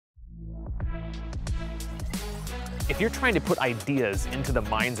If you're trying to put ideas into the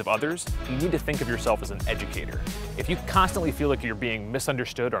minds of others, you need to think of yourself as an educator. If you constantly feel like you're being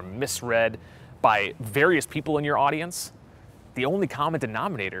misunderstood or misread by various people in your audience, the only common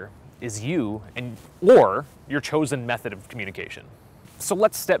denominator is you or your chosen method of communication. So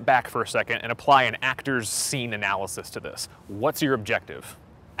let's step back for a second and apply an actor's scene analysis to this. What's your objective?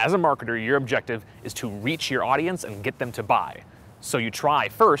 As a marketer, your objective is to reach your audience and get them to buy. So you try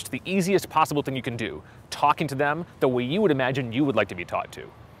first the easiest possible thing you can do, talking to them the way you would imagine you would like to be taught to.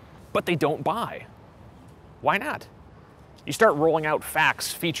 But they don't buy. Why not? You start rolling out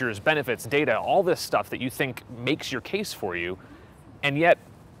facts, features, benefits, data, all this stuff that you think makes your case for you, and yet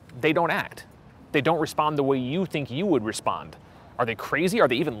they don't act. They don't respond the way you think you would respond. Are they crazy? Are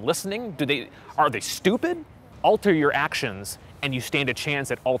they even listening? Are they stupid? Alter your actions and you stand a chance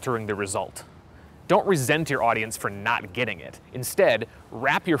at altering the result. Don't resent your audience for not getting it. Instead,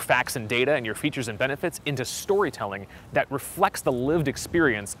 wrap your facts and data and your features and benefits into storytelling that reflects the lived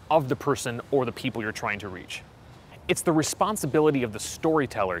experience of the person or the people you're trying to reach. It's the responsibility of the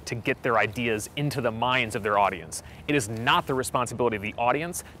storyteller to get their ideas into the minds of their audience. It is not the responsibility of the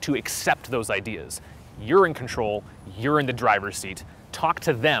audience to accept those ideas. You're in control, you're in the driver's seat. Talk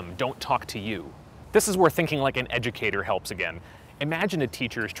to them, don't talk to you. This is where thinking like an educator helps again. Imagine a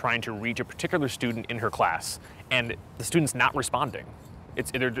teacher is trying to reach a particular student in her class, and the student's not responding.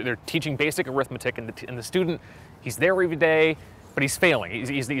 They're teaching basic arithmetic, and the student, he's there every day, but he's failing.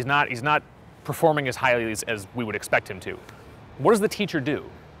 He's not performing as highly as we would expect him to. What does the teacher do?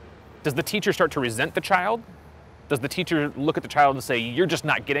 Does the teacher start to resent the child? Does the teacher look at the child and say, "You're just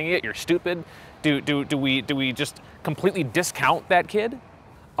not getting it, you're stupid"? Do we just completely discount that kid?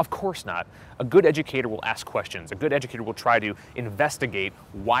 Of course not. A good educator will ask questions. A good educator will try to investigate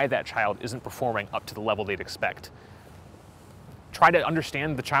why that child isn't performing up to the level they'd expect. Try to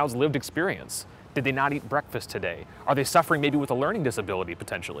understand the child's lived experience. Did they not eat breakfast today? Are they suffering maybe with a learning disability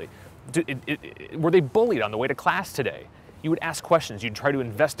potentially? Were they bullied on the way to class today? You would ask questions. You'd try to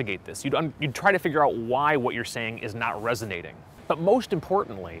investigate this. You'd try to figure out why what you're saying is not resonating. But most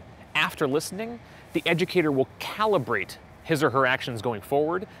importantly, after listening, the educator will calibrate his or her actions going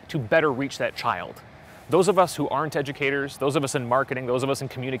forward to better reach that child. Those of us who aren't educators, those of us in marketing, those of us in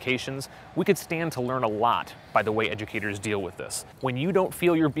communications, we could stand to learn a lot by the way educators deal with this. When you don't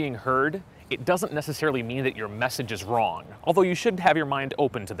feel you're being heard, it doesn't necessarily mean that your message is wrong, although you should have your mind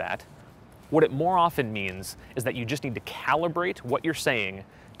open to that. What it more often means is that you just need to calibrate what you're saying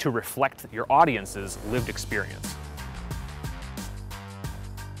to reflect your audience's lived experience.